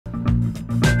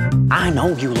I know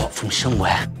you lot from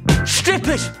somewhere.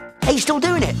 Strippers! Are you still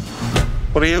doing it?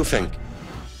 What do you think?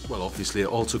 Well, obviously, it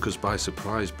all took us by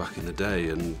surprise back in the day,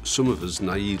 and some of us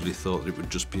naively thought it would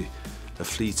just be a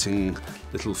fleeting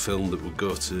little film that would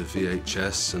go to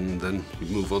VHS and then we'd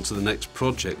move on to the next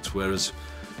project, whereas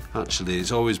actually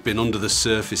it's always been under the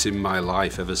surface in my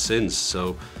life ever since.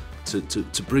 So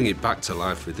to bring it back to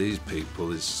life with these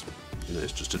people is, you know,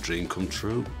 it's just a dream come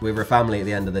true. We were a family at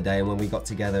the end of the day, and when we got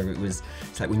together, it's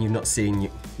like when you've not seen,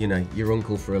 you know, your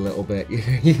uncle for a little bit,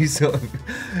 you sort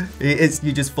of,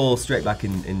 you just fall straight back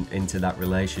into that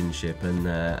relationship,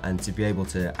 and to be able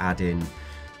to add in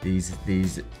these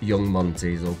young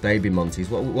Montys or baby Montys,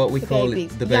 what we call it,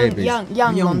 the babies, young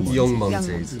Montys, young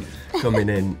Montys coming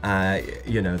in,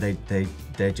 you know,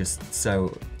 they're just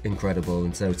so incredible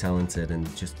and so talented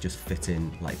and just fit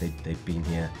in like they've been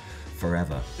here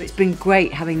forever. It's been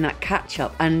great having that catch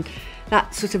up and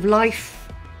that sort of life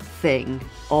thing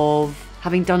of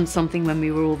having done something when we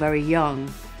were all very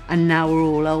young and now we're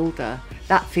all older.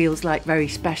 That feels like very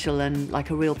special and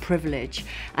like a real privilege.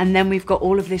 And then we've got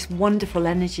all of this wonderful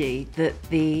energy that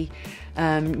the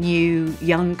new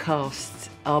young cast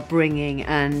are bringing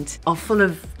and are full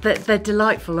of, they're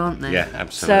delightful, aren't they? Yeah,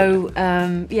 absolutely.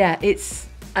 So, yeah, it's,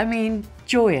 I mean,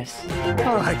 joyous.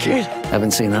 All right, kid.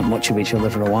 Haven't seen that much of each other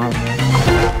for a while.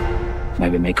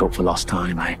 Maybe make up for lost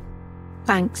time, eh?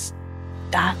 Thanks,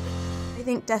 Dad. I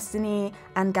think Destiny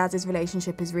and Gaz's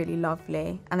relationship is really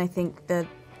lovely, and I think the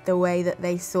way that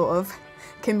they sort of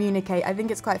communicate, I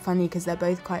think it's quite funny because they're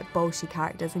both quite bolshy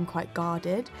characters and quite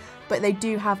guarded, but they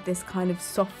do have this kind of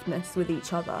softness with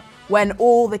each other. When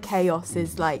all the chaos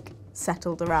is like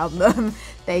settled around them,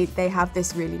 they have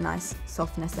this really nice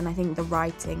softness, and I think the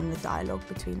writing and the dialogue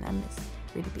between them is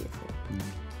really beautiful.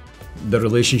 The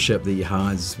relationship that he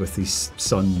has with his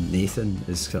son Nathan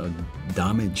is kind of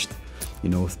damaged, you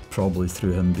know, probably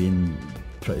through him being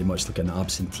pretty much like an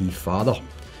absentee father,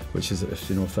 which is,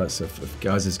 if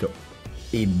Gaz has got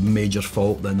a major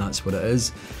fault, then that's what it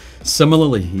is.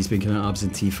 Similarly, he's been kind of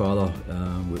absentee father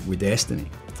with Destiny.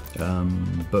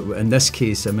 But in this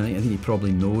case, I mean, I think he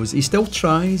probably knows. He still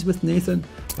tries with Nathan,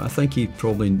 but I think he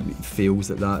probably feels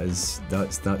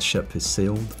that ship has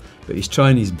sailed. But he's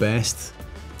trying his best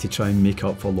to try and make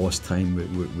up for lost time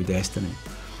with Destiny.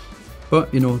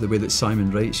 But, you know, the way that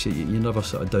Simon writes, you're never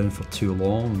sort of down for too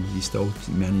long. He still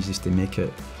manages to make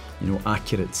it, you know,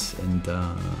 accurate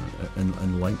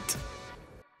and light.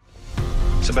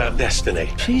 It's about Destiny.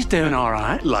 She's doing all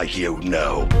right. Like you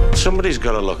know. Somebody's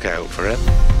got to look out for her.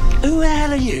 Who the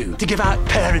hell are you to give out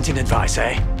parenting advice,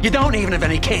 eh? You don't even have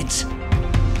any kids.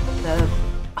 The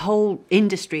whole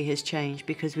industry has changed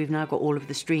because we've now got all of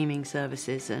the streaming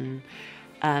services, and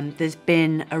there's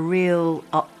been a real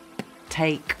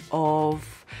uptake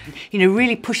of, you know,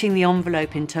 really pushing the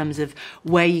envelope in terms of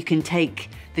where you can take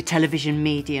the television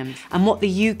medium. And what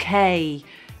the UK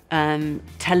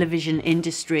television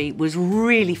industry was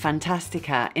really fantastic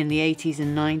at in the 80s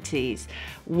and 90s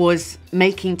was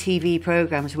making TV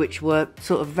programmes which were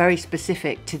sort of very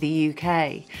specific to the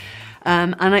UK.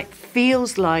 And it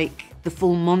feels like the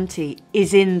Full Monty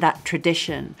is in that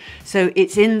tradition. So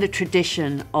it's in the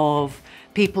tradition of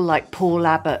people like Paul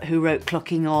Abbott, who wrote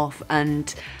Clocking Off,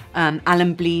 and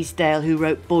Alan Bleasdale, who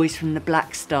wrote Boys from the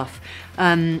Black Stuff.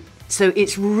 So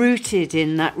it's rooted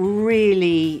in that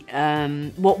really,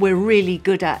 what we're really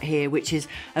good at here, which is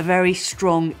a very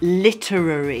strong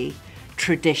literary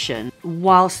tradition,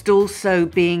 whilst also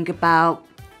being about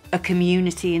a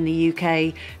community in the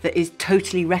UK that is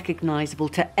totally recognisable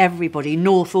to everybody,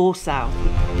 north or south.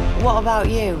 What about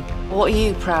you? What are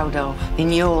you proud of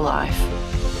in your life?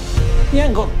 He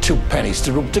ain't got two pennies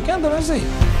to rub together, has he?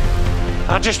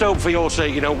 I just hope for your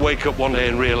sake you don't wake up one day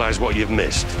and realise what you've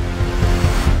missed.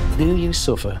 Do you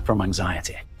suffer from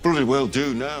anxiety? Bloody well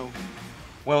do now.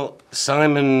 Well,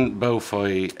 Simon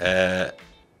Beaufoy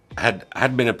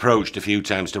had been approached a few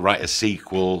times to write a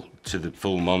sequel to the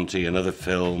Full Monty, another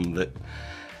film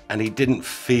and he didn't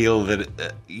feel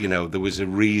that you know, there was a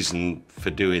reason for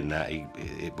doing that.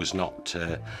 It was not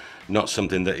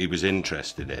something that he was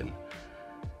interested in.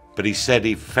 But he said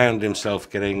he found himself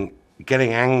getting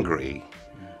angry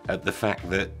at the fact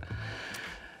that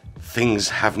things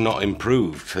have not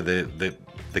improved for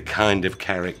the kind of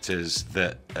characters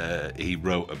that he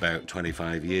wrote about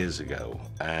 25 years ago.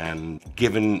 And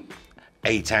given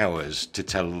 8 hours to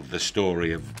tell the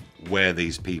story of where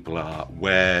these people are,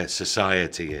 where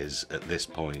society is at this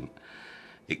point,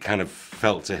 it kind of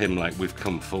felt to him like we've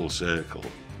come full circle.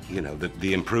 You know,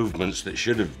 the improvements that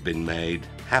should have been made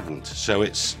haven't. So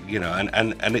it's, you know,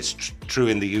 and it's true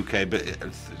in the UK, but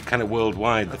it's kind of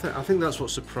worldwide. I think that's what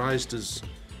surprised us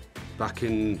back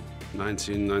in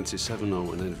 1997 or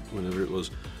whenever it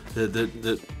was,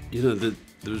 that you know, there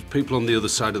was people on the other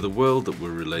side of the world that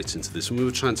were relating to this, and we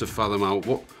were trying to fathom out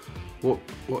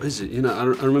what is it. You know, I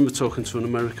remember talking to an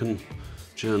American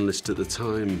journalist at the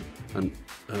time, and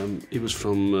he was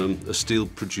from a steel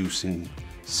producing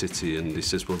city, and he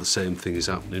says, well, the same thing is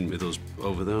happening with us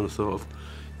over there. And I thought,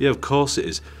 yeah, of course it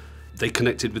is. They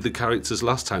connected with the characters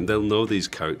last time. They'll know these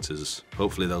characters.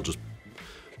 Hopefully they'll just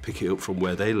pick it up from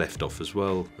where they left off as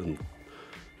well, and,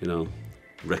 you know,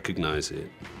 recognise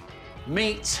it.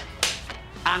 Meet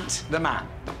Ant the Man,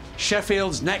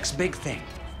 Sheffield's next big thing.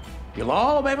 You'll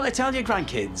all be able to tell your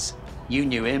grandkids you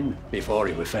knew him before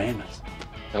he was famous.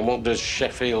 And what does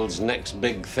Sheffield's next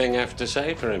big thing have to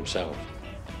say for himself?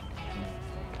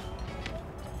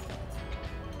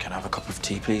 Can I have a cup of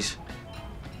tea, please?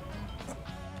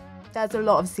 There's a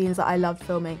lot of scenes that I loved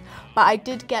filming, but I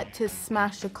did get to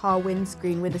smash a car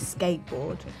windscreen with a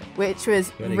skateboard, which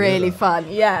was really fun.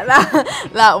 Yeah,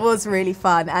 that was really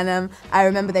fun. And I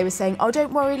remember they were saying, oh,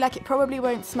 don't worry, like it probably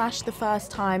won't smash the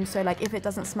first time, so like if it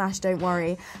doesn't smash, don't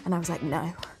worry. And I was like,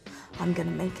 no, I'm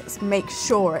gonna make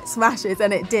sure it smashes,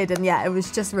 and it did. And yeah, it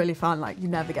was just really fun. Like you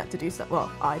never get to do stuff.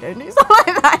 Well, I don't do stuff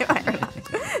like that.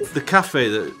 The cafe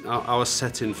that I was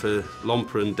setting for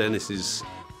Lomper and Dennis's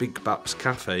Big Baps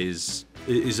Cafe is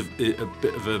a bit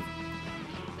of a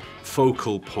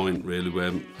focal point, really,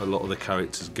 where a lot of the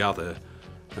characters gather.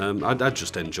 I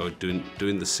just enjoyed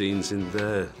doing the scenes in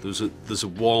there. There's a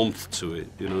warmth to it,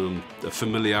 you know, a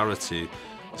familiarity.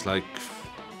 It's like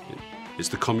it's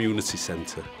the community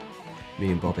centre.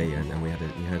 Me and Bobby, and we had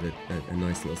a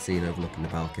nice little scene overlooking the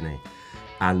balcony,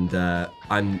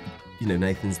 and you know,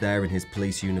 Nathan's there in his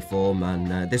police uniform,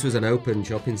 and this was an open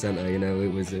shopping centre. You know,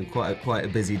 it was quite a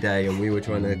busy day, and we were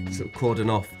trying to sort of cordon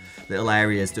off little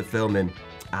areas to film in,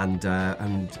 and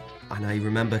I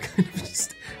remember kind of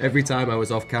just every time I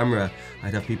was off camera,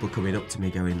 I'd have people coming up to me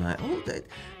going like, "Oh,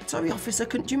 sorry, officer,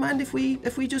 do you mind if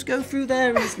we just go through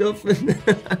there and stuff?" And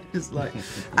I was like,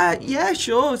 "Yeah,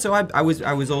 sure." So I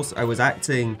was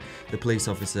acting the police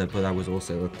officer, but I was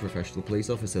also a professional police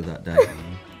officer that day.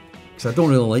 Because I don't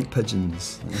really like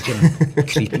pigeons, kind of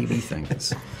creepy wee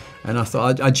things. And I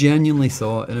thought, I genuinely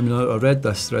thought, and I mean, I read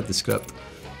the script,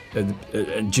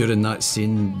 and during that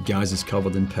scene, Gaz is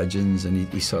covered in pigeons,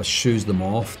 and he sort of shoos them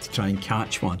off to try and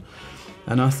catch one.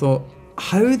 And I thought,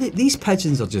 these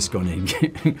pigeons are just going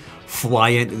to fly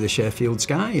into the Sheffield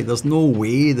sky. There's no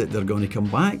way that they're going to come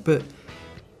back, but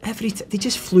they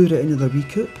just flew right into their wee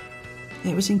coop.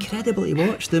 It was incredible to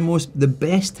watch. The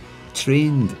best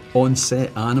trained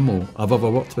on-set animal I've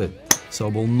ever worked with. So I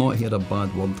will not hear a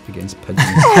bad word against pigeons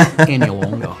any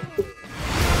longer.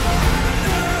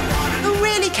 Who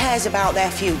really cares about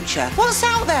their future? What's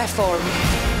out there for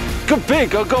them? Go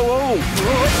big or go home.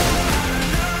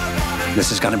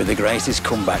 This is going to be the greatest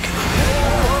comeback.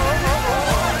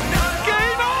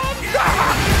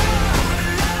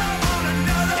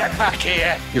 Get back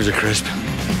here! Give us a crisp.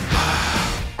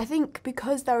 I think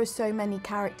because there are so many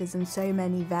characters and so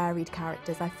many varied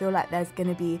characters, I feel like there's going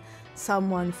to be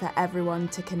someone for everyone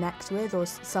to connect with, or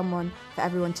someone for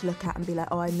everyone to look at and be like,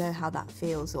 oh, I know how that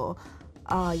feels, or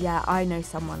oh yeah, I know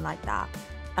someone like that.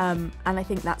 And I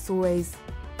think that's always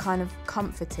kind of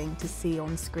comforting to see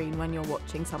on screen when you're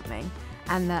watching something,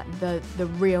 and that the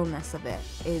realness of it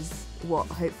is what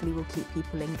hopefully will keep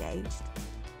people engaged.